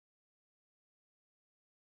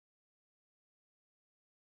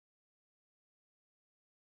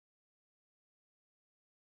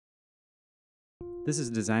This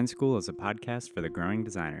is Design School as a podcast for the growing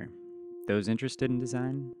designer. Those interested in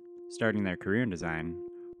design, starting their career in design,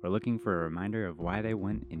 or looking for a reminder of why they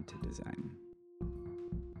went into design.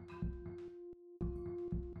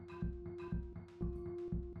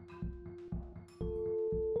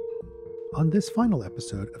 On this final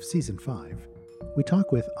episode of Season 5, we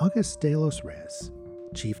talk with August de los Reyes,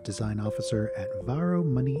 Chief Design Officer at Varo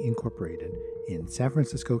Money Incorporated in San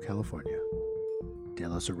Francisco, California. De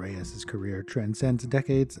los Reyes' career transcends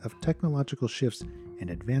decades of technological shifts and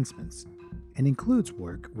advancements and includes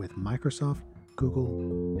work with Microsoft,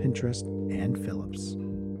 Google, Pinterest, and Philips.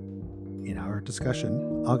 In our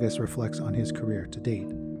discussion, August reflects on his career to date,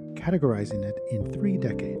 categorizing it in 3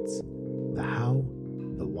 decades: the how,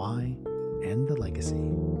 the why, and the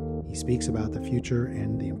legacy. He speaks about the future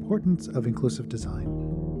and the importance of inclusive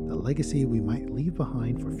design, the legacy we might leave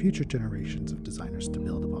behind for future generations of designers to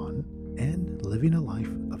build upon, and living a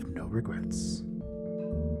life of no regrets.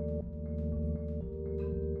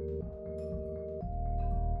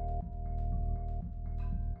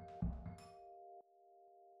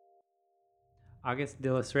 August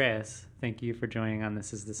de los Reyes, thank you for joining on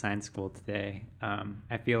This is Design School today.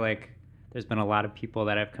 I feel like there's been a lot of people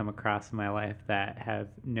that I've come across in my life that have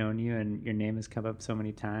known you, and your name has come up so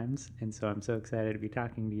many times, and so I'm so excited to be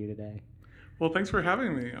talking to you today. Well, thanks for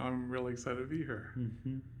having me. I'm really excited to be here.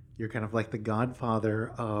 Mm-hmm. You're kind of like the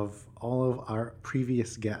godfather of all of our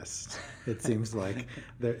previous guests. It seems like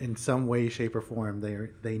they're in some way, shape, or form.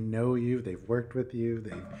 They know you. They've worked with you.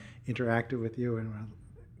 They've interacted with you. And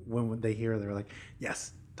when they hear, they're like,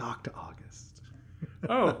 "Yes, talk to August."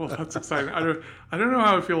 Oh, well, that's exciting. I don't know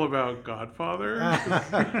how I feel about Godfather.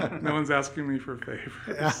 No one's asking me for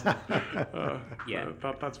favors. Yeah.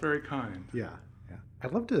 That's very kind. Yeah.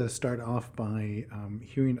 I'd love to start off by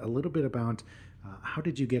hearing a little bit about how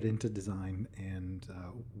did you get into design, and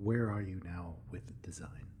where are you now with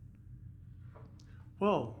design?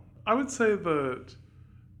 Well, I would say that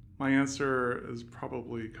my answer is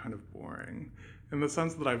probably kind of boring in the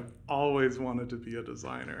sense that I've always wanted to be a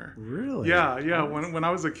designer. Really? Yeah. When I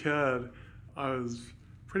was a kid, I was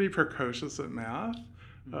pretty precocious at math,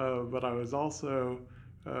 but I was also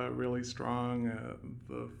really strong at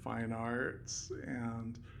the fine arts,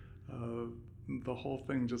 and the whole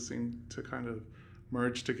thing just seemed to kind of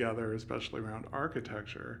merge together, especially around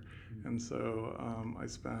architecture. And so I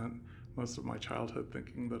spent most of my childhood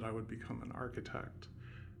thinking that I would become an architect.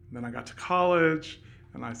 And then I got to college,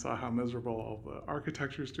 and I saw how miserable all the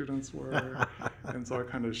architecture students were, and so I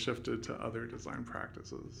kind of shifted to other design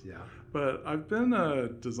practices. Yeah. But I've been a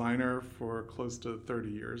designer for close to 30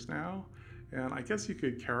 years now, and I guess you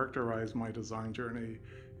could characterize my design journey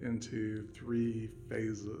into 3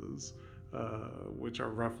 phases, which are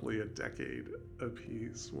roughly a decade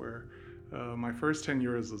apiece, where my first 10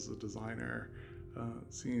 years as a designer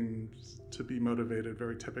seems to be motivated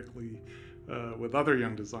very typically with other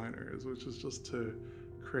young designers, which is just to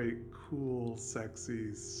create cool,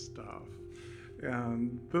 sexy stuff.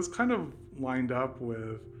 And this kind of lined up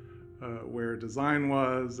with where design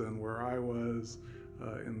was and where I was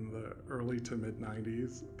in the early to mid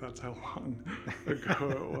 90s. That's how long ago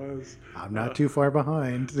it was. I'm not too far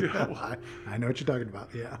behind. Yeah, well, I know what you're talking about.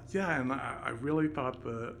 Yeah. Yeah, and I really thought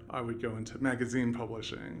that I would go into magazine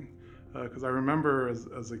publishing, because I remember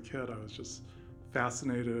as a kid, I was just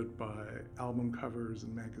fascinated by album covers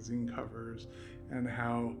and magazine covers, and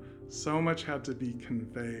how so much had to be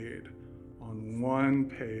conveyed on one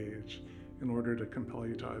page in order to compel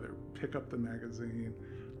you to either pick up the magazine,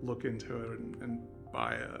 look into it, and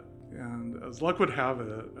buy it. And as luck would have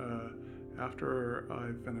it, after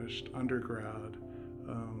I finished undergrad,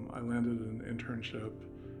 I landed an internship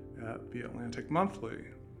at the Atlantic Monthly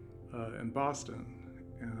in Boston.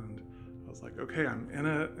 And I was like, okay, I'm in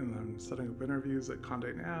it, and I'm setting up interviews at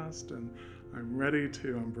Condé Nast, and I'm ready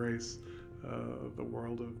to embrace the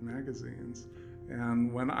world of magazines.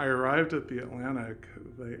 And when I arrived at the Atlantic,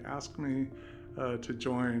 they asked me to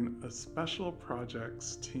join a special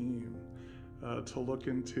projects team to look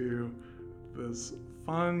into this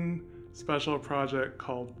fun special project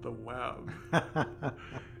called the web.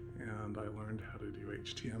 And I learned how to do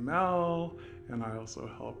HTML, and I also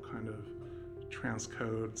helped kind of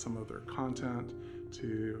transcode some of their content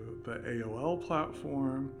to the AOL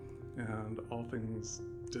platform and all things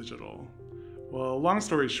digital. Well, long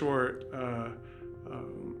story short, I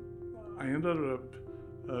ended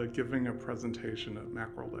up giving a presentation at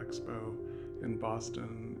Macworld Expo in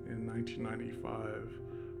Boston in 1995,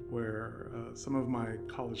 where some of my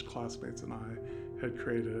college classmates and I had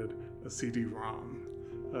created a CD-ROM,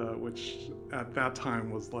 which at that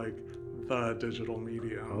time was like the digital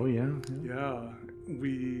medium. Oh, yeah. Yeah,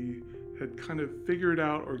 we had kind of figured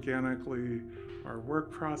out organically our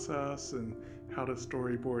work process and how to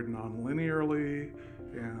storyboard non-linearly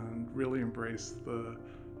and really embrace the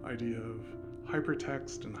idea of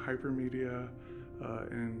hypertext and hypermedia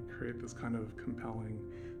and create this kind of compelling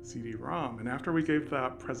CD-ROM. And after we gave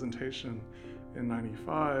that presentation in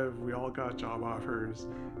 '95, we all got job offers,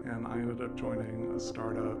 and I ended up joining a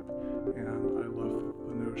startup, and I left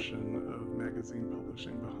the notion of magazine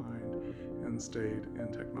publishing behind and stayed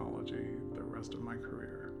in technology the rest of my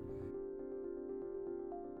career.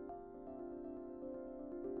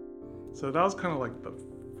 So that was kind of like the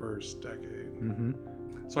first decade. Mm-hmm.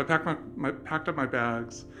 So I packed up my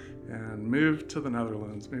bags and moved to the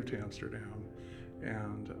Netherlands, moved to Amsterdam,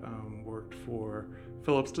 and worked for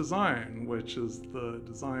Philips Design, which is the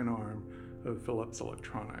design arm of Philips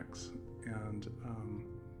Electronics. And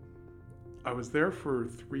I was there for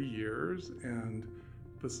 3 years, and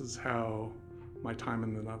this is how my time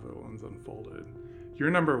in the Netherlands unfolded. Year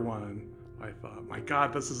number one, I thought, my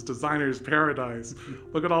God, this is designer's paradise.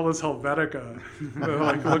 Look at all this Helvetica.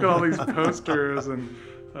 Like, look at all these posters and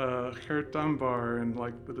Geert Dunbar and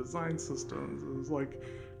like the design systems. It was like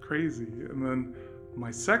crazy. And then my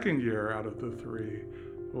second year out of the 3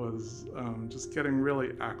 was just getting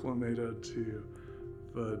really acclimated to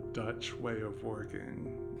the Dutch way of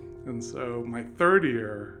working. And so my third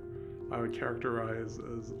year, I would characterize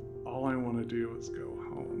as all I want to do is go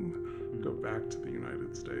home, go back to the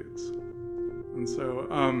United States. And so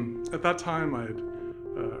at that time, I'd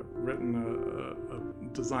written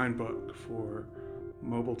a design book for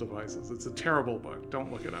mobile devices. It's a terrible book.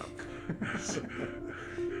 Don't look it up.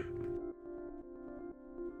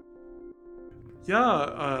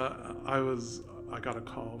 I got a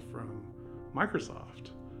call from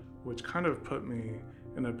Microsoft, which kind of put me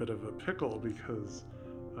in a bit of a pickle because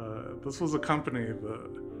this was a company that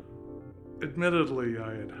admittedly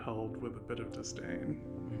I had held with a bit of disdain.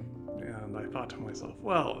 And I thought to myself,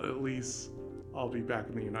 well, at least I'll be back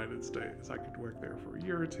in the United States. I could work there for a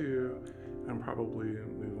year or two and probably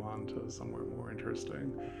move on to somewhere more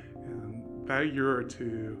interesting. And that year or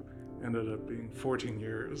two ended up being 14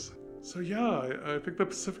 years. So yeah, I think the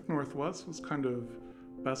Pacific Northwest was kind of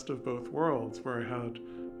best of both worlds, where I had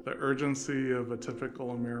the urgency of a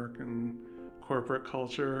typical American corporate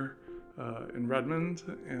culture in Redmond,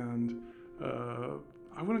 and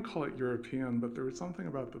I wouldn't call it European, but there was something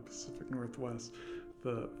about the Pacific Northwest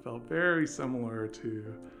that felt very similar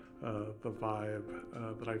to the vibe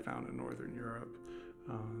that I found in Northern Europe.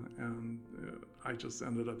 And I just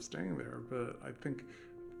ended up staying there. But I think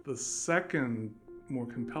the second more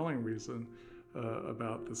compelling reason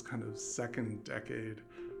about this kind of second decade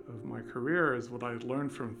of my career is what I had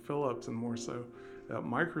learned from Philips and more so at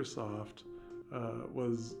Microsoft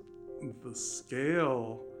was the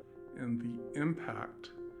scale and the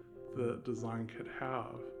impact that design could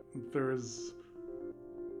have. There's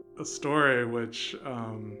a story which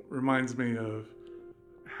reminds me of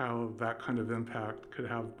how that kind of impact could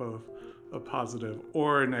have both a positive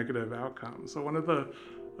or a negative outcome. So one of the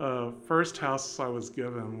first tasks I was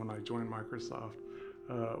given when I joined Microsoft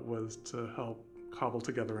was to help cobble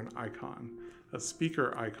together an icon, a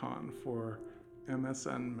speaker icon for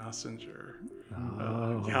MSN Messenger.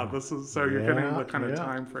 Yeah, this is so you're getting the kind of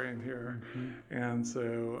time frame here. Mm-hmm. And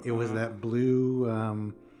so it was that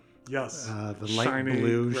blue yes, the light shiny,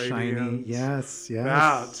 blue shiny, yes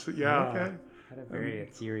that okay. Had a very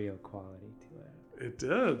ethereal quality to it. It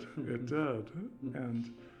did.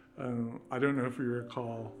 And I don't know if you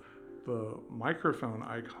recall the microphone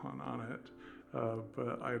icon on it,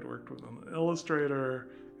 but I had worked with an illustrator,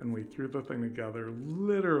 and we threw the thing together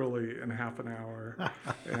literally in half an hour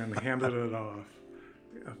and handed it off,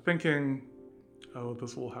 thinking, oh,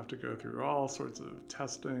 this will have to go through all sorts of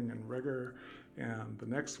testing and rigor. And the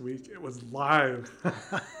next week it was live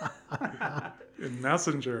in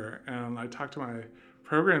Messenger. And I talked to my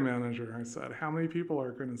program manager and I said, how many people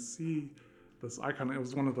are going to see this icon? It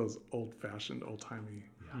was one of those old-fashioned, old-timey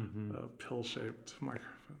pill-shaped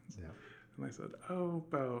microphones. Yeah. And I said, oh,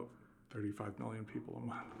 about 35 million people a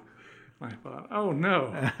month. And I thought, oh,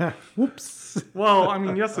 no. Whoops. Well, I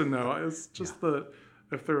mean, yes and no. It's just that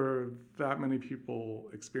if there were that many people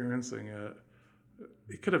experiencing it,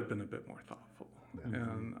 it could have been a bit more thoughtful. Yeah.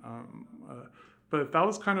 And but that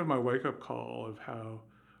was kind of my wake-up call of how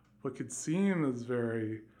what could seem as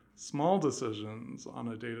very small decisions on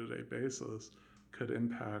a day-to-day basis could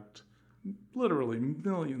impact literally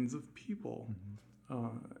millions of people.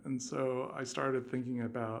 Mm-hmm. And so I started thinking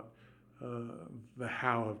about the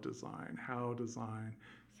how of design, how design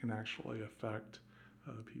can actually affect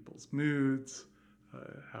people's moods,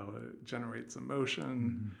 how it generates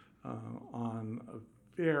emotion on a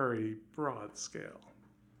very broad scale.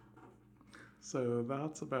 So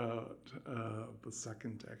that's about the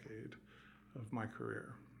second decade of my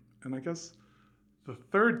career. And I guess the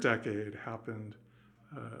third decade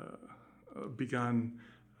begun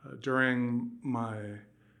during my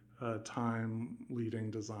time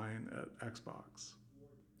leading design at Xbox.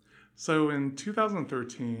 So in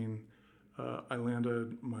 2013, I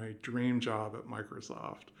landed my dream job at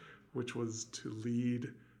Microsoft, which was to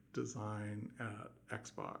lead design at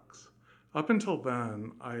Xbox. Up until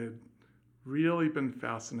then, I had really been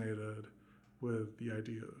fascinated with the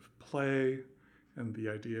idea of play and the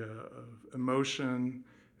idea of emotion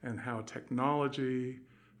and how technology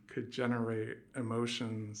could generate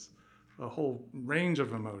emotions, a whole range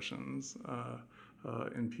of emotions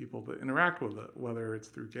in people that interact with it, whether it's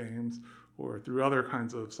through games or through other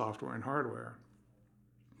kinds of software and hardware.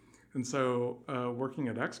 And so working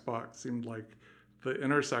at Xbox seemed like the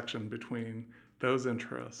intersection between those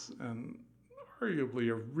interests and arguably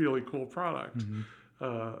a really cool product.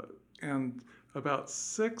 Mm-hmm. And about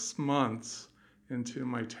 6 months into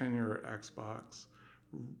my tenure at Xbox,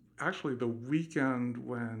 actually the weekend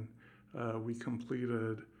when we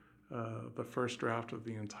completed the first draft of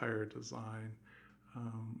the entire design,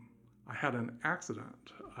 I had an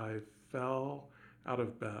accident. I fell out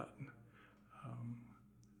of bed.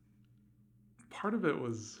 Part of it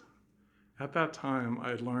was, at that time, I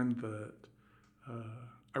had learned that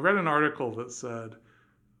I read an article that said,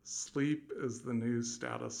 sleep is the new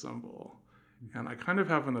status symbol. And I kind of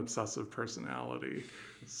have an obsessive personality.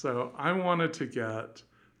 So I wanted to get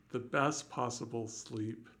the best possible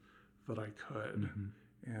sleep that I could. Mm-hmm.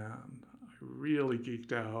 And I really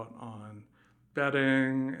geeked out on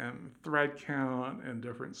bedding and thread count and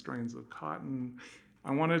different strains of cotton.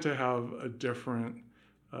 I wanted to have a different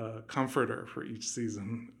comforter for each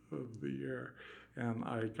season of the year. And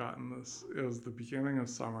I'd gotten this, it was the beginning of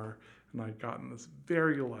summer, and I'd gotten this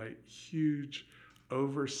very light, huge,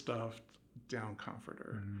 overstuffed down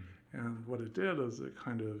comforter. Mm-hmm. And what it did is it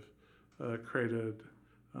kind of created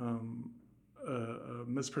a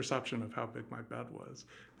misperception of how big my bed was.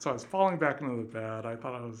 So I was falling back into the bed. I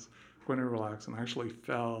thought I was going to relax, and I actually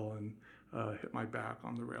fell and hit my back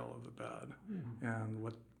on the rail of the bed. Mm-hmm. And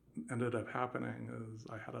what ended up happening is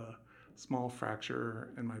I had a small fracture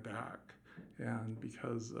in my back. And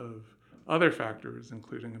because of other factors,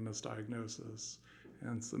 including a misdiagnosis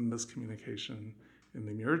and some miscommunication in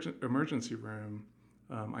the emergency room,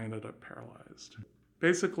 I ended up paralyzed.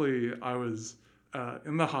 Basically, I was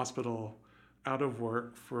in the hospital, out of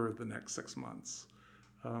work for the next 6 months.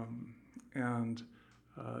 And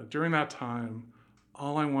during that time,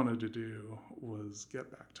 all I wanted to do was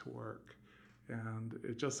get back to work. And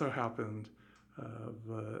it just so happened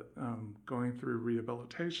that going through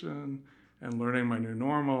rehabilitation and learning my new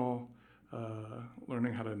normal,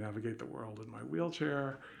 learning how to navigate the world in my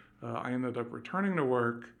wheelchair, I ended up returning to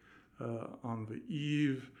work on the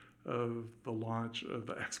eve of the launch of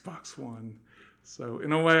the Xbox One. So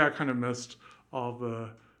in a way, I kind of missed all the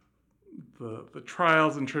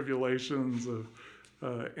trials and tribulations of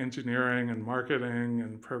engineering and marketing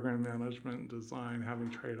and program management and design, having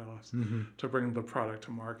trade-offs mm-hmm. to bring the product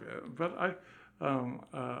to market. But I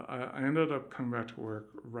ended up coming back to work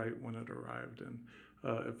right when it arrived, and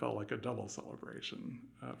it felt like a double celebration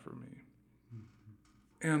for me.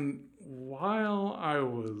 Mm-hmm. And while I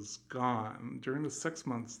was gone, during the 6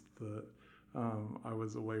 months that I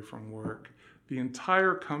was away from work, the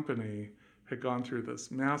entire company had gone through this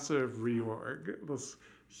massive reorg, this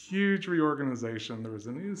huge reorganization. There was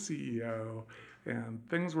a new CEO, and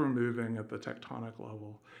things were moving at the tectonic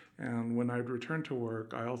level. And when I'd returned to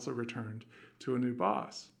work, I also returned to a new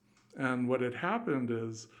boss. And what had happened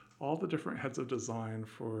is all the different heads of design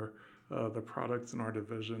for the products in our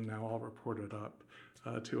division now all reported up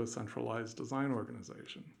to a centralized design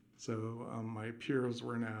organization. So my peers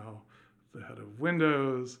were now the head of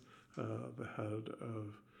Windows, the head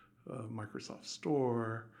of Microsoft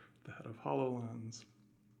Store, the head of HoloLens,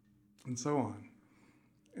 and so on.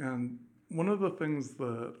 And one of the things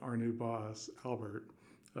that our new boss, Albert,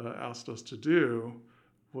 asked us to do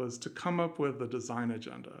was to come up with a design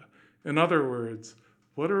agenda. In other words,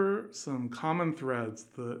 what are some common threads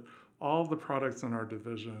that all the products in our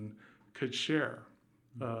division could share,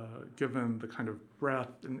 given the kind of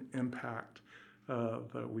breadth and impact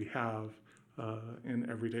that we have in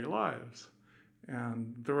everyday lives.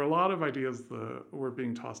 And there were a lot of ideas that were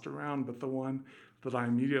being tossed around, but the one that I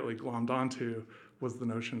immediately glommed onto was the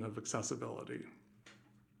notion of accessibility.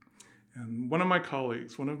 And one of my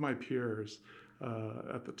colleagues, one of my peers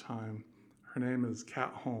at the time, her name is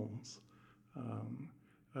Kat Holmes.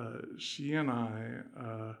 She and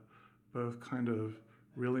I both kind of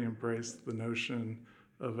really embraced the notion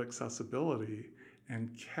of accessibility,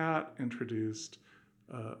 and CAT introduced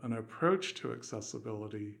an approach to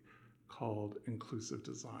accessibility called inclusive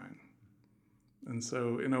design. And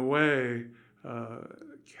so in a way,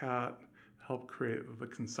 CAT helped create the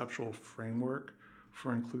conceptual framework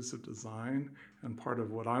for inclusive design, and part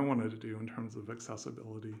of what I wanted to do in terms of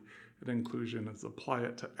accessibility and inclusion is apply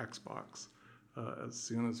it to Xbox as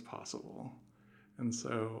soon as possible. And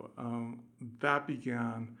so that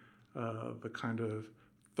began the kind of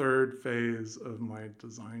third phase of my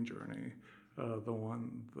design journey, the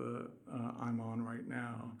one that I'm on right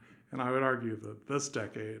now. And I would argue that this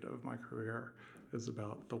decade of my career is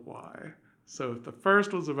about the why. So if the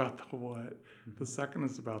first was about the what, the second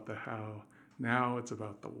is about the how, now it's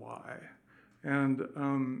about the why. And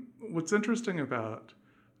what's interesting about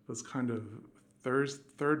this kind of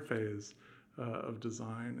third phase of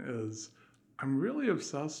design is I'm really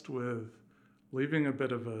obsessed with leaving a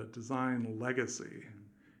bit of a design legacy.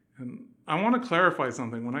 And I want to clarify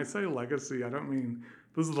something. When I say legacy, I don't mean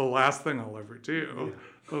this is the last thing I'll ever do,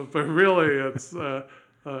 but really it's a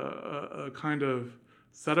kind of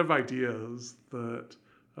set of ideas that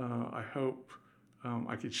I hope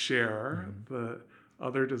I could share, that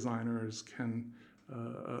other designers can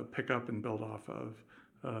pick up and build off of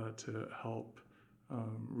to help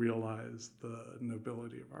realize the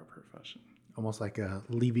nobility of our profession. Almost like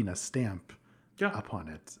leaving a stamp Yeah. upon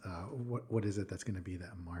it. What is it that's going to be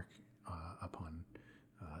that mark upon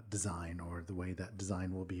design, or the way that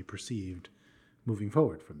design will be perceived moving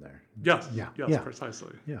forward from there? Yes. Yeah. Yes. Yeah.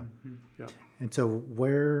 Precisely. Yeah. Yeah. And so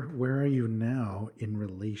where are you now in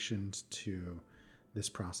relation to this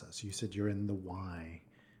process? You said you're in the why.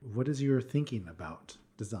 What is your thinking about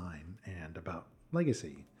design and about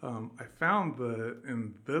legacy? I found that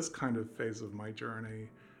in this kind of phase of my journey,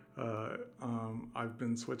 I've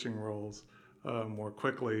been switching roles more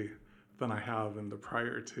quickly than I have in the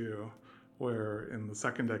prior two, where in the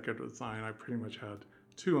second decade of design, I pretty much had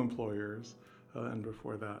 2 employers, and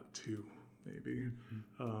before that, 2 maybe.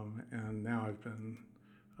 And now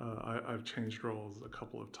I've changed roles a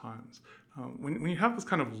couple of times. When you have this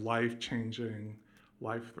kind of life-changing,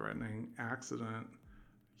 life-threatening accident,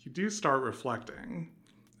 you do start reflecting,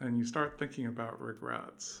 and you start thinking about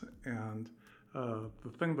regrets. And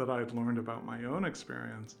the thing that I'd learned about my own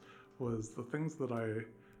experience was the things that I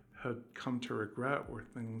had come to regret were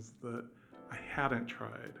things that I hadn't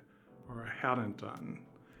tried or I hadn't done.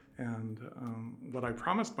 And what I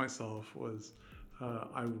promised myself was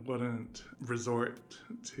I wouldn't resort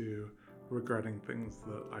to regretting things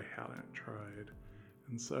that I hadn't tried.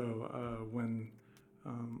 And so when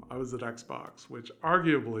I was at Xbox, which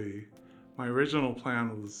arguably my original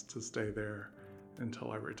plan was to stay there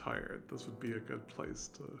until I retired. This would be a good place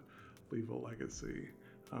to leave a legacy.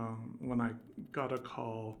 When I got a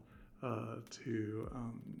call to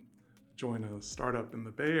join a startup in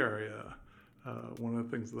the Bay Area, one of the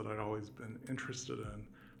things that I'd always been interested in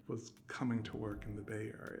was coming to work in the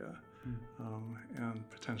Bay Area and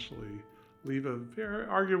potentially leave a very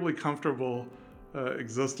arguably comfortable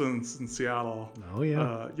existence in Seattle. Oh,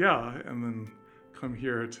 yeah. And then come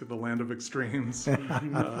here to the land of extremes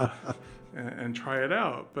and try it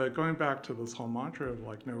out. But going back to this whole mantra of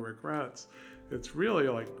like no regrets, it's really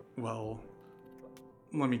like, well,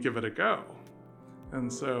 let me give it a go.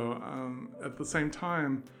 And so at the same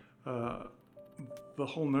time, the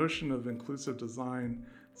whole notion of inclusive design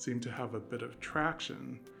seemed to have a bit of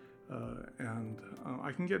traction. And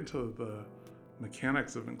I can get into the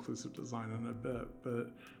mechanics of inclusive design in a bit,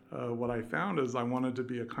 but what I found is I wanted to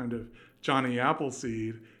be a kind of Johnny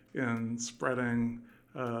Appleseed in spreading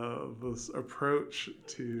this approach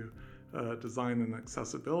to design and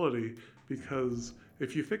accessibility, because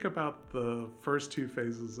if you think about the first 2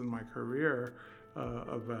 phases in my career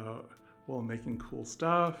about, well, making cool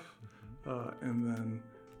stuff and then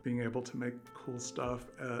being able to make cool stuff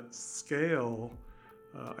at scale,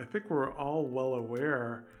 I think we're all well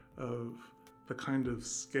aware of the kind of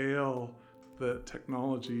scale that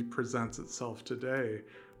technology presents itself today,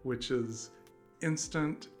 which is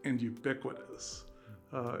instant and ubiquitous.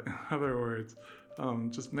 In other words,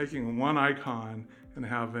 just making one icon and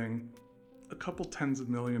having a couple tens of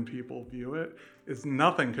million people view it is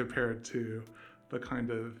nothing compared to the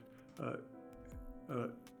kind of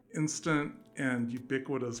instant and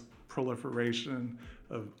ubiquitous proliferation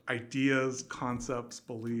of ideas, concepts,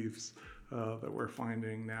 beliefs that we're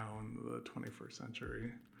finding now in the 21st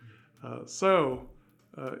century. So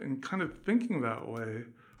in kind of thinking that way,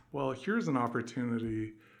 well, here's an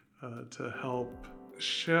opportunity to help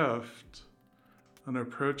shift an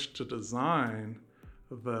approach to design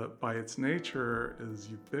that by its nature is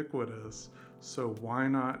ubiquitous, So why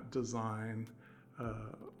not design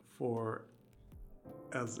for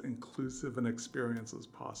as inclusive an experience as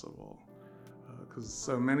possible? Because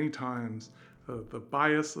so many times the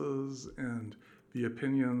biases and the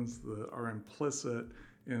opinions that are implicit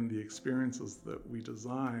in the experiences that we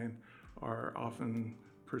design are often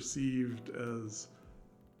perceived as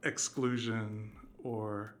exclusion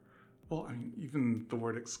or, well, I mean, even the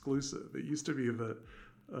word exclusive. It used to be that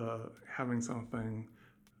having something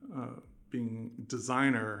being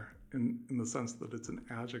designer in the sense that it's an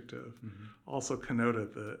adjective also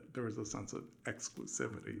connoted that there was a sense of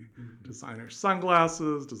exclusivity. Designer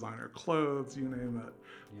sunglasses, designer clothes, you name it,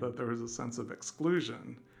 that there was a sense of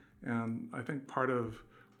exclusion. And I think part of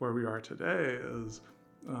where we are today is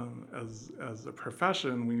as a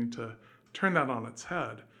profession, we need to turn that on its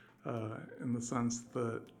head in the sense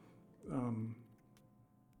that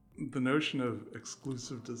the notion of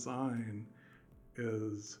exclusive design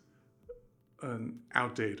is an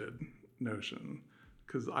outdated notion,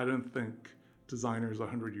 because I don't think designers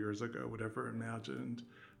 100 years ago would ever imagined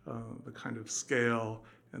the kind of scale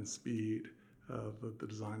and speed that the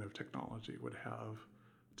design of technology would have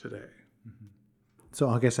today. So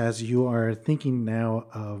I guess as you are thinking now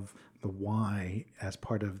of the why as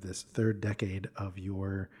part of this third decade of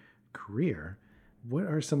your career, what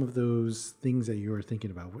are some of those things that you are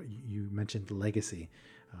thinking about? What you mentioned legacy.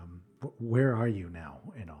 Where are you now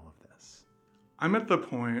in all of this? I'm at the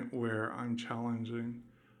point where I'm challenging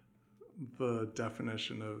the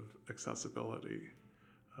definition of accessibility.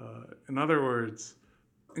 In other words,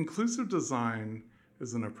 inclusive design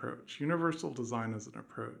is an approach. Universal design is an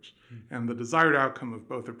approach. And the desired outcome of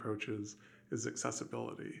both approaches is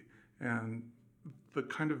accessibility. And the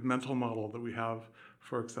kind of mental model that we have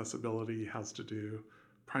for accessibility has to do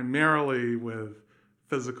primarily with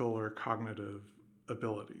physical or cognitive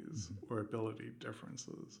abilities or ability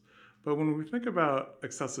differences. But when we think about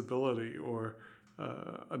accessibility, or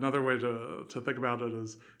another way to think about it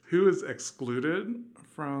is who is excluded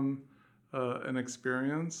from an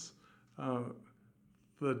experience,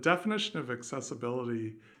 the definition of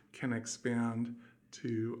accessibility can expand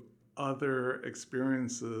to other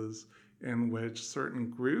experiences in which certain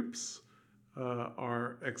groups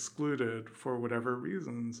are excluded for whatever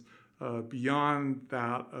reasons beyond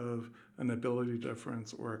that of an ability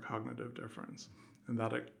difference or a cognitive difference. And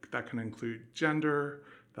that can include gender,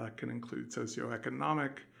 that can include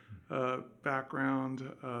socioeconomic background,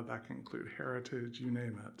 that can include heritage, you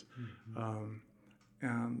name it.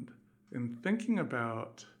 And in thinking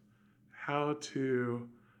about how to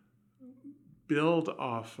build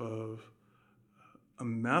off of a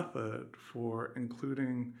method for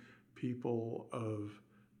including people of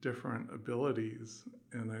different abilities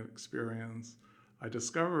in an experience, I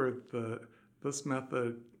discovered that this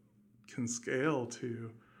method can scale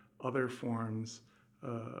to other forms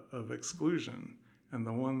of exclusion. And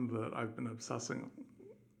the one that I've been obsessing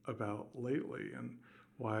about lately, and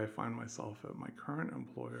why I find myself at my current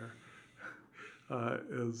employer,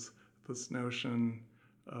 is this notion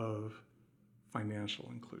of financial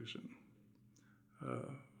inclusion.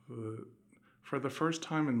 For the first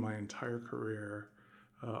time in my entire career,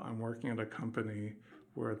 I'm working at a company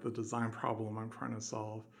where the design problem I'm trying to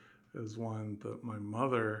solve is one that my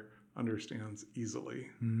mother understands easily.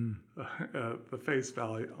 On face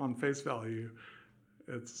value,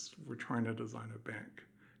 we're trying to design a bank.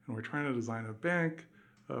 And we're trying to design a bank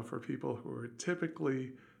for people who are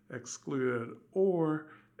typically excluded or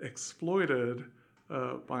exploited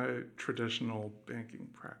by traditional banking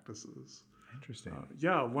practices. Interesting.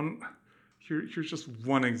 Here's just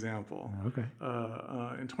one example. Okay.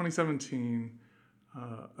 In 2017,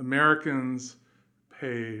 Americans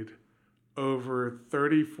paid over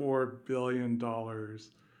 $34 billion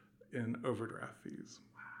in overdraft fees.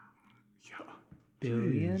 Wow. Yeah.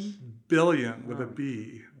 Billion? Jeez. Billion with a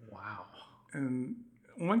B. Wow. And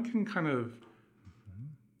one can kind of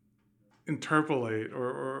interpolate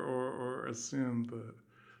or assume that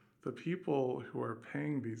the people who are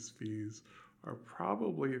paying these fees are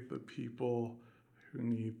probably the people who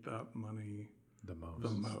need that money The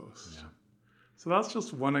most. Yeah. So that's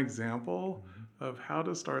just one example of how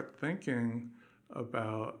to start thinking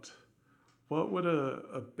about what would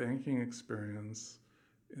a banking experience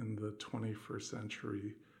in the 21st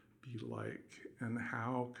century be like, and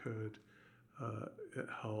how could it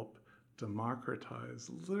help democratize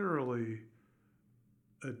literally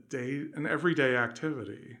an everyday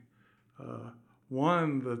activity,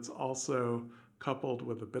 one that's also coupled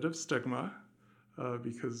with a bit of stigma,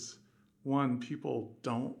 because one, people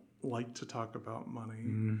don't like to talk about money,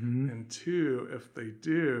 and two, if they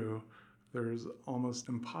do, there's almost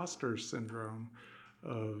imposter syndrome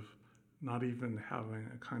of not even having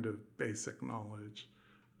a kind of basic knowledge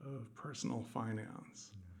of personal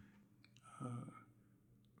finance.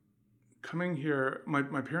 Coming here,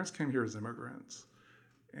 my parents came here as immigrants,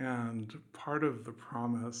 and part of the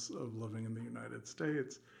promise of living in the United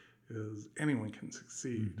States is anyone can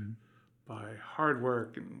succeed by hard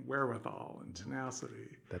work and wherewithal and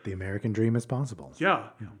tenacity. That the American dream is possible. Yeah,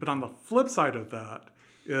 but on the flip side of that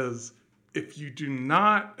is if you do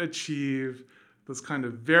not achieve this kind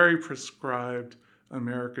of very prescribed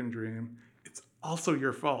American dream, it's also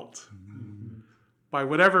your fault. By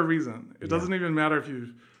whatever reason. It doesn't even matter if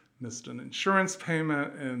you've missed an insurance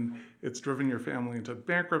payment and it's driven your family into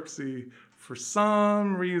bankruptcy. For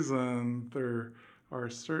some reason, there are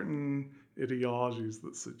certain ideologies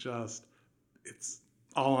that suggest it's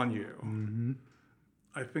all on you.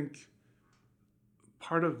 I think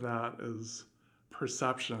part of that is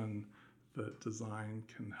perception that design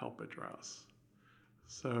can help address.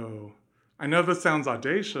 So I know this sounds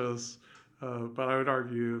audacious, but I would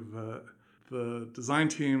argue that the design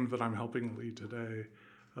team that I'm helping lead today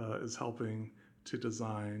is helping to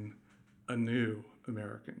design a new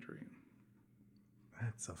American dream.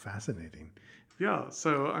 That's so fascinating. Yeah,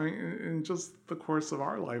 so I mean, in just the course of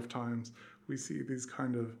our lifetimes, we see these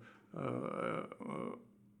kind of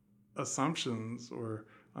assumptions or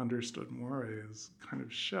understood mores kind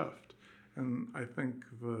of shift. And I think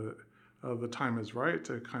the time is right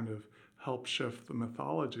to kind of help shift the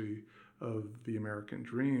mythology of the American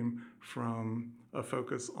dream from a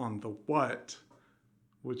focus on the what,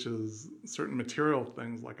 which is certain material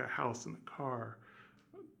things like a house and a car,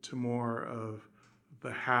 to more of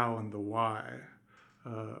the how and the why,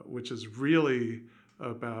 which is really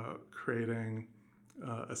about creating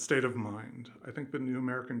a state of mind. I think the new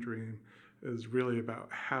American dream is really about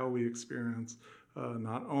how we experience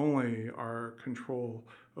not only our control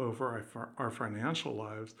over our financial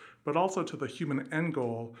lives, but also to the human end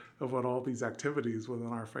goal of what all these activities within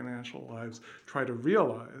our financial lives try to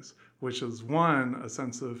realize, which is one, a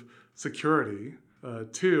sense of security,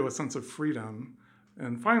 two, a sense of freedom,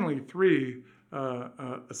 and finally, three,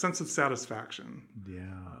 a sense of satisfaction.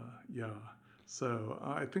 Yeah. So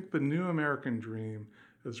I think the new American dream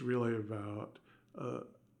is really about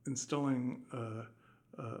instilling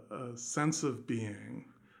a sense of being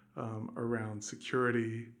around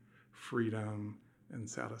security, freedom, and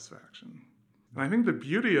satisfaction. And I think the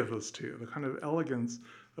beauty of this too, the kind of elegance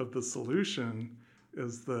of the solution,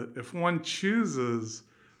 is that if one chooses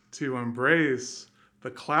to embrace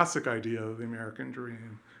the classic idea of the American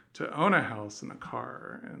dream, to own a house and a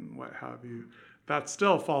car and what have you, that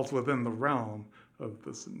still falls within the realm of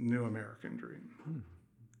this new American dream.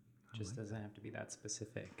 Just doesn't have to be that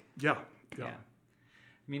specific. Yeah.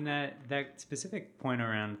 I mean, that specific point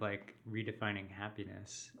around like redefining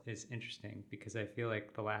happiness is interesting because I feel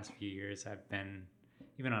like the last few years I've been,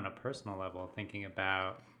 even on a personal level, thinking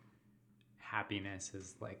about happiness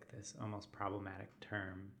as like this almost problematic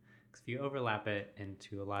term. Because if you overlap it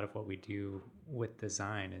into a lot of what we do with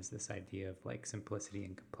design is this idea of like simplicity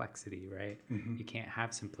and complexity, right? You can't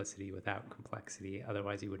have simplicity without complexity.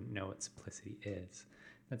 Otherwise, you wouldn't know what simplicity is.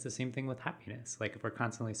 That's the same thing with happiness. Like if we're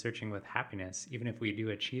constantly searching with happiness, even if we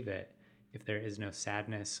do achieve it, if there is no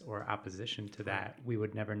sadness or opposition to that, we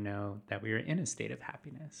would never know that we are in a state of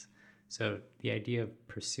happiness. So the idea of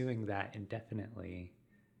pursuing that indefinitely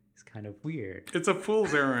is kind of weird. It's a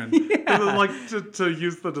fool's errand. Like to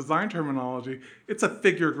use the design terminology, it's a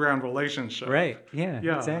figure ground relationship. Right. Yeah,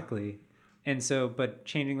 exactly. And so, but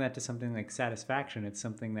changing that to something like satisfaction, it's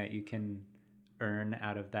something that you can earn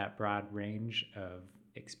out of that broad range of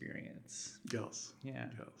experience. Yes. Yeah.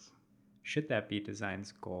 Yes. Should that be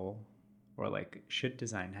design's goal? Or like, should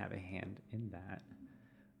design have a hand in that?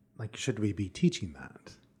 Like, should we be teaching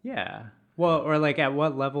that? Yeah. Well, or like at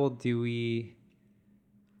what level do we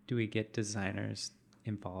get designers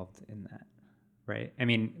involved in that? Right? I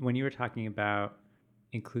mean, when you were talking about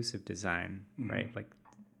inclusive design, right? Like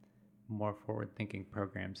more forward-thinking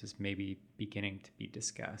programs is maybe beginning to be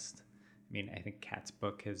discussed. I mean, I think Kat's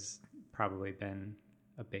book has probably been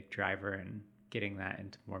a big driver in getting that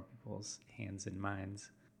into more people's hands and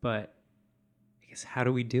minds. But I guess, how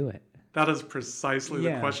do we do it? That is precisely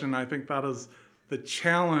the question. I think that is the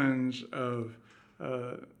challenge of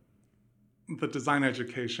the design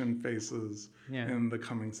education faces in the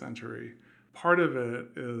coming century. Part of it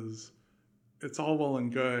is it's all well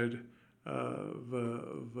and good.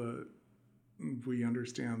 We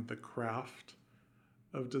understand the craft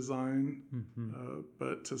of design,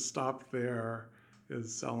 but to stop there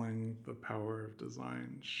is selling the power of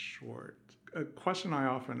design short. A question I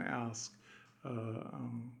often ask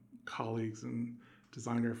colleagues and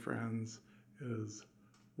designer friends is,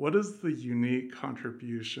 what is the unique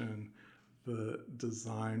contribution that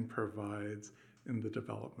design provides in the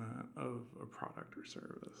development of a product or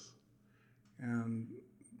service? And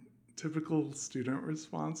typical student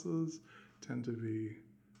responses tend to be,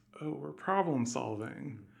 oh, we're problem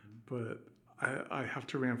solving, but I have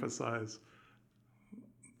to reemphasize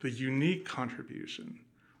the unique contribution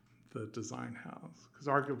that design has, because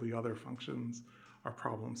arguably other functions are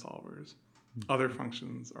problem solvers. Other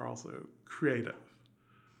functions are also creative.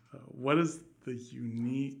 What is the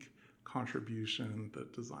unique contribution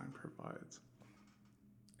that design provides?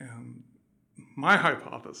 And my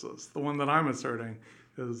hypothesis, the one that I'm asserting,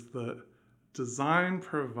 is that design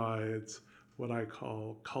provides what I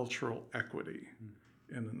call cultural equity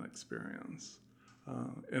in an experience.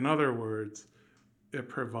 In other words, it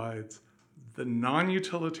provides the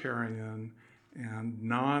non-utilitarian and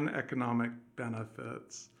non-economic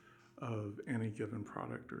benefits of any given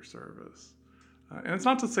product or service. And it's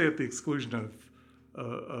not to say at the exclusion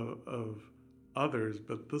of others,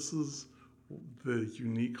 but this is the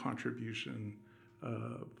unique contribution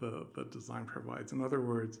that design provides. In other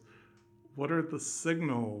words, what are the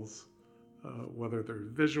signals, whether they're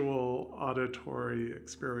visual, auditory,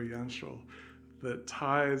 experiential, that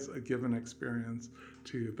ties a given experience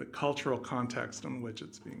to the cultural context in which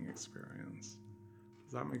it's being experienced?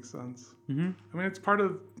 Does that make sense? Mm-hmm. I mean, it's part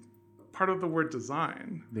of the word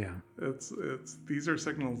design. Yeah. It's these are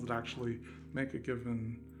signals that actually make a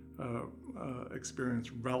given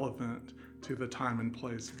experience relevant to the time and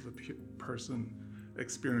place of the person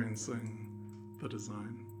experiencing the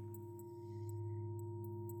design.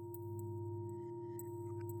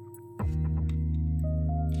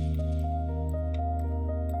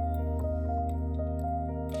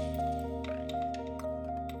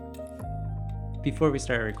 Before we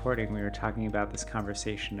started recording, we were talking about this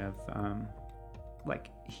conversation of like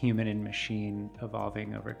human and machine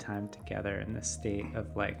evolving over time together in this state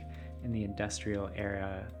of like in the industrial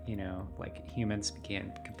era, you know, like humans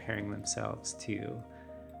began comparing themselves to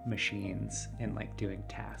machines and like doing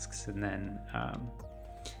tasks. And then,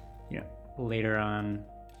 you know, later on,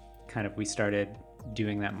 kind of we started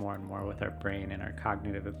doing that more and more with our brain and our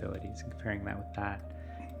cognitive abilities and comparing that with that.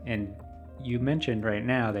 And you mentioned right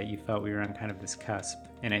now that you felt we were on kind of this cusp,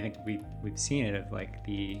 and I think we've seen it of like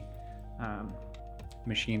the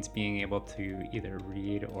machines being able to either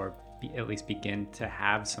read or at least begin to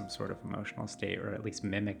have some sort of emotional state, or at least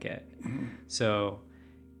mimic it. Mm-hmm. So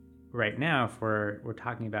right now, if we're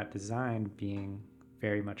talking about design being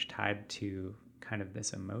very much tied to kind of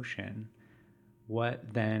this emotion,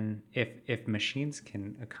 what then, if machines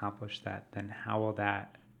can accomplish that, then how will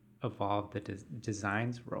that evolve the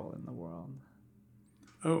design's role in the world?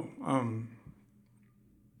 Oh,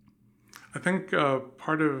 I think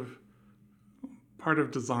part of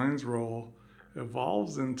design's role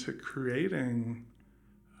evolves into creating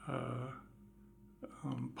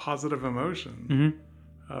positive emotion.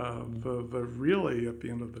 Mm-hmm. The really, at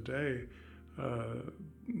the end of the day,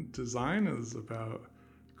 design is about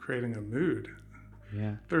creating a mood.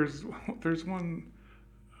 Yeah. There's one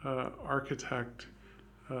architect.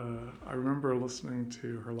 I remember listening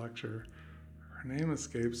to her lecture. Her name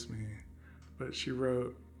escapes me, but she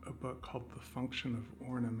wrote a book called The Function of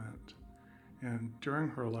Ornament. And during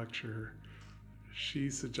her lecture, she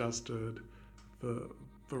suggested the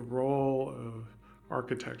role of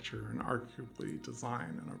architecture and arguably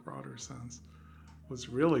design in a broader sense was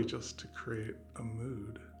really just to create a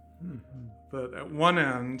mood. Mm-hmm. But at one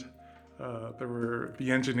end, there were the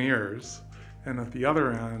engineers, and at the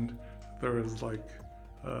other end, there was like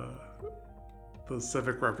the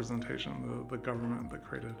civic representation, the government that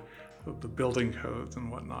created the building codes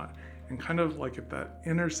and whatnot. And kind of like at that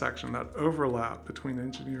intersection, that overlap between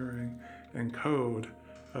engineering and code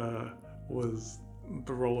was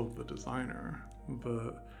the role of the designer.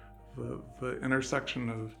 The intersection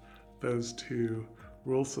of those two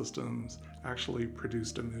rule systems actually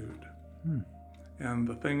produced a mood. And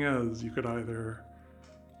the thing is, you could either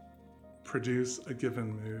produce a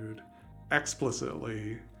given mood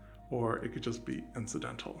explicitly, or it could just be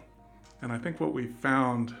incidental. And I think what we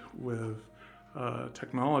found with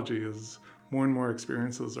technology is more and more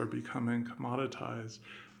experiences are becoming commoditized.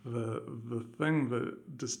 The thing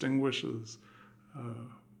that distinguishes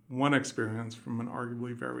one experience from an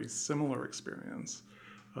arguably very similar experience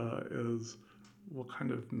is what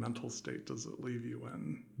kind of mental state does it leave you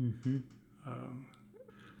in? Mm-hmm.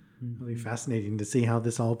 Really fascinating to see how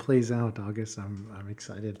this all plays out, August. I'm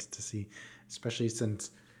excited to see, especially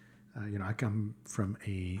since I come from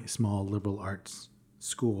a small liberal arts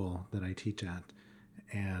school that I teach at,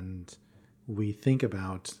 and we think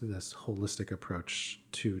about this holistic approach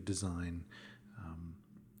to design.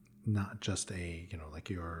 not just like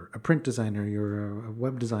you're a print designer, you're a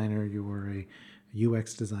web designer, you're a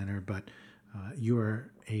UX designer, but you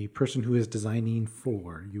are a person who is designing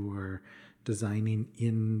you are designing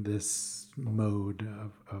in this mode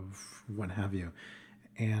of what have you.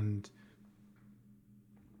 And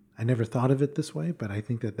I never thought of it this way, but I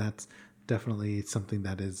think that that's definitely something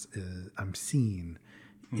that is I'm seeing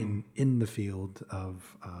in the field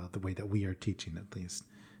of the way that we are teaching, at least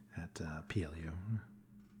at PLU.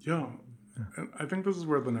 Yeah. And I think this is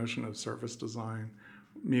where the notion of service design,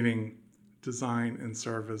 meaning design in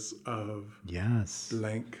service of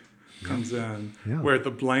blank, comes in, where the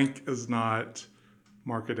blank is not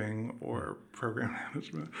marketing or program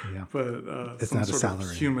management, but some sort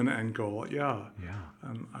of human end goal.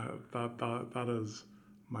 And that is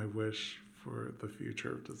my wish for the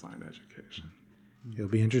future of design education. It'll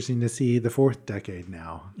be interesting to see the fourth decade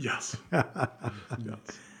now. Yes.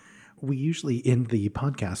 We usually end the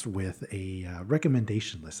podcast with a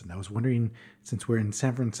recommendation list. And I was wondering, since we're in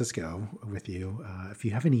San Francisco with you, if you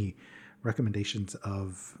have any recommendations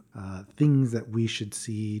of things that we should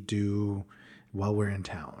see, do while we're in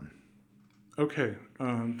town. Okay.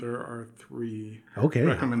 There are 3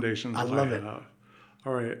 recommendations I love it. have.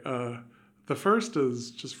 All right. The first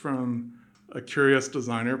is just from a curious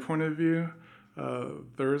designer point of view.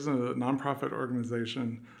 There is a nonprofit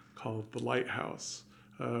organization called The Lighthouse,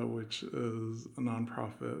 which is a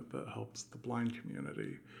nonprofit that helps the blind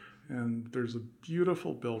community. And there's a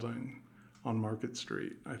beautiful building on Market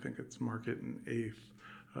Street. I think it's Market and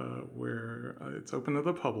 8th, where it's open to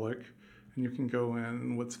the public, and you can go in.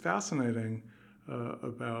 And what's fascinating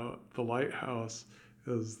about the Lighthouse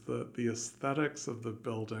is that the aesthetics of the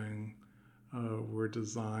building were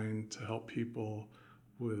designed to help people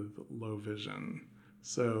with low vision.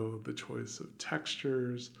 So the choice of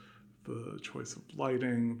textures, the choice of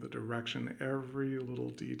lighting, the direction, every little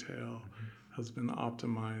detail has been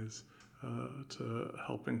optimized to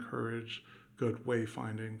help encourage good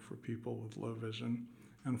wayfinding for people with low vision.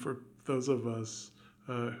 And for those of us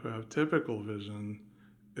who have typical vision,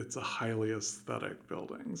 it's a highly aesthetic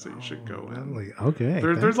building, so you should go in. Okay.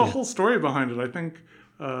 There's a whole story behind it. I think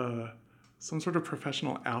some sort of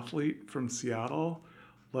professional athlete from Seattle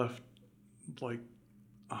left like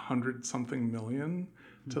 100-something million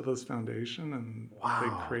to this foundation, and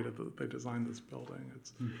they designed this building.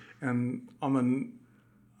 And on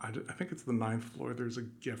I think it's the 9th floor, there's a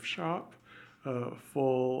gift shop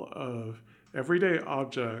full of everyday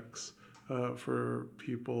objects for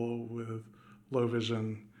people with low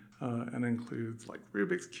vision, and includes like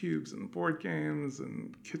Rubik's Cubes and board games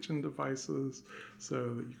and kitchen devices,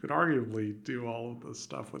 so that you could arguably do all of this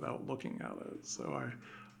stuff without looking at it. So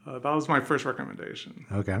that was my first recommendation.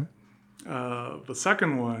 Okay. The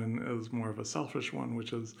second one is more of a selfish one,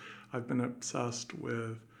 which is I've been obsessed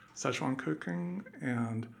with Szechuan cooking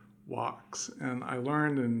and woks. And I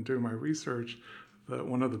learned in doing my research that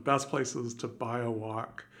one of the best places to buy a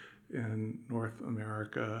wok in North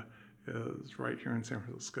America is right here in San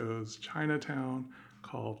Francisco's Chinatown,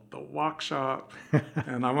 called the Wok Shop.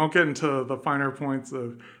 And I won't get into the finer points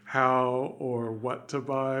of how or what to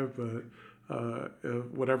buy, but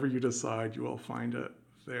whatever you decide, you will find it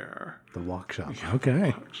there. The Wok Shop.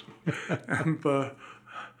 Okay. And the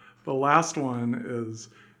last one is,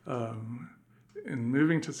 in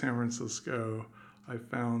moving to San Francisco, I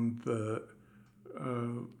found that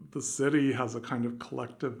the city has a kind of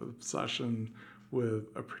collective obsession with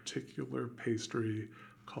a particular pastry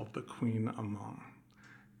called the Queen Amman.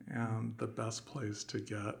 And the best place to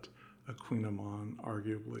get a Queen Amman,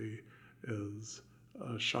 arguably, is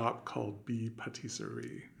a shop called Bee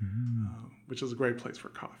Patisserie, which is a great place for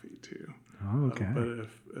coffee too. Oh, okay. But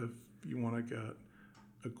if you want to get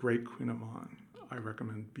a great Queen Amman, I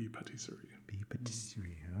recommend Bee Patisserie. Bee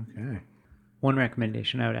Patisserie. Okay. One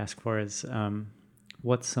recommendation I would ask for is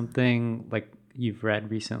what's something like you've read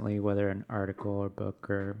recently, whether an article or book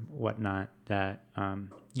or whatnot, that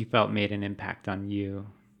you felt made an impact on you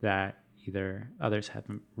that either others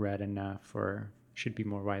haven't read enough or should be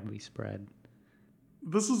more widely spread?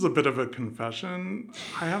 This is a bit of a confession.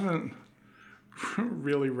 I haven't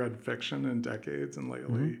really read fiction in decades, and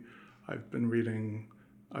lately I've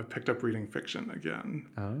picked up reading fiction again,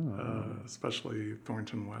 especially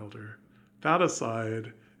Thornton Wilder. That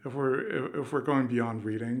aside, if we're going beyond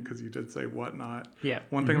reading, because you did say whatnot,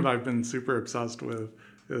 one thing that I've been super obsessed with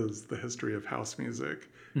is the history of house music,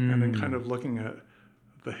 and then kind of looking at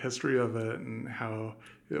the history of it and how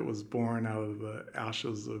it was born out of the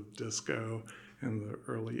ashes of disco in the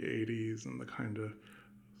early 80s, and the kind of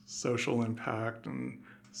social impact and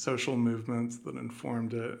social movements that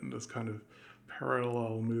informed it, and this kind of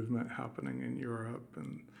parallel movement happening in Europe,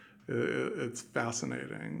 and it's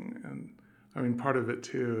fascinating. And I mean, part of it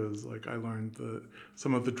too is like I learned that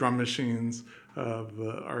some of the drum machines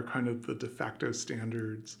are kind of the de facto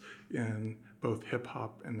standards in both hip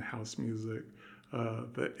hop and house music.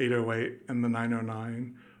 The 808 and the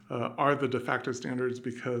 909 are the de facto standards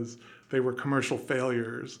because they were commercial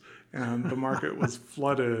failures, and the market was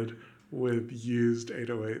flooded with used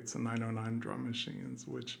 808s and 909 drum machines,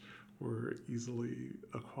 which were easily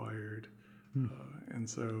acquired. And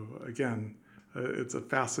so, again, it's a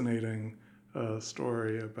fascinating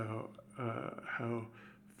story about how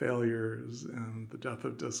failures and the death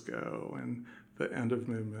of disco and the end of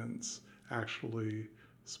movements actually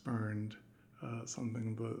spurned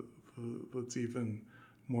something that's even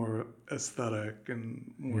more aesthetic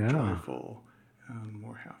and more joyful and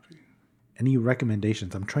more happy. Any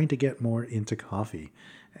recommendations? I'm trying to get more into coffee,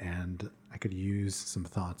 and I could use some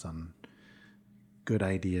thoughts on good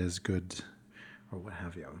ideas, or what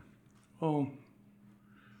have you. Well,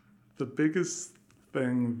 the biggest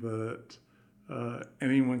thing that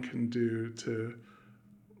anyone can do to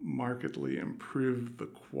markedly improve the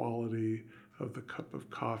quality of the cup of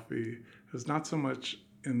coffee is not so much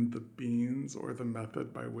in the beans or the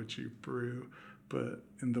method by which you brew, but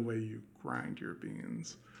in the way you grind your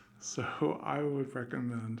beans. So I would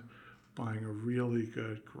recommend buying a really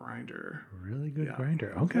good grinder. A really good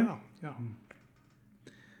grinder. Okay. Yeah.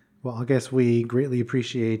 Well, I guess we greatly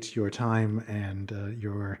appreciate your time and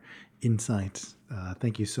your insight.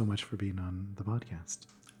 Thank you so much for being on the podcast.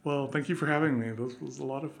 Well, thank you for having me. This was a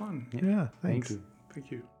lot of fun. Yeah, thanks.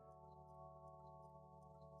 Thank you.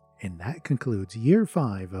 And that concludes Year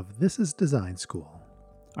 5 of This is Design School.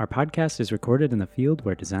 Our podcast is recorded in the field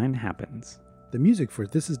where design happens. The music for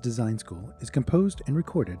This is Design School is composed and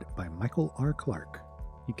recorded by Michael R. Clark.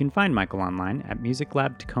 You can find Michael online at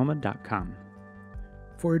musiclabtacoma.com.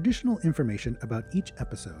 For additional information about each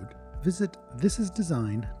episode, visit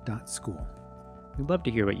thisisdesign.school. We'd love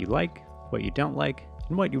to hear what you like, what you don't like,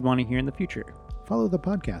 and what you want to hear in the future. Follow the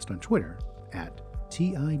podcast on Twitter at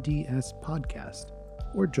TIDS Podcast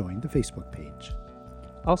or join the Facebook page.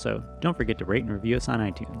 Also, don't forget to rate and review us on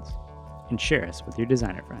iTunes and share us with your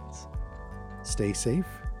designer friends. Stay safe,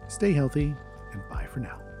 stay healthy, and bye for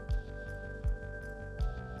now.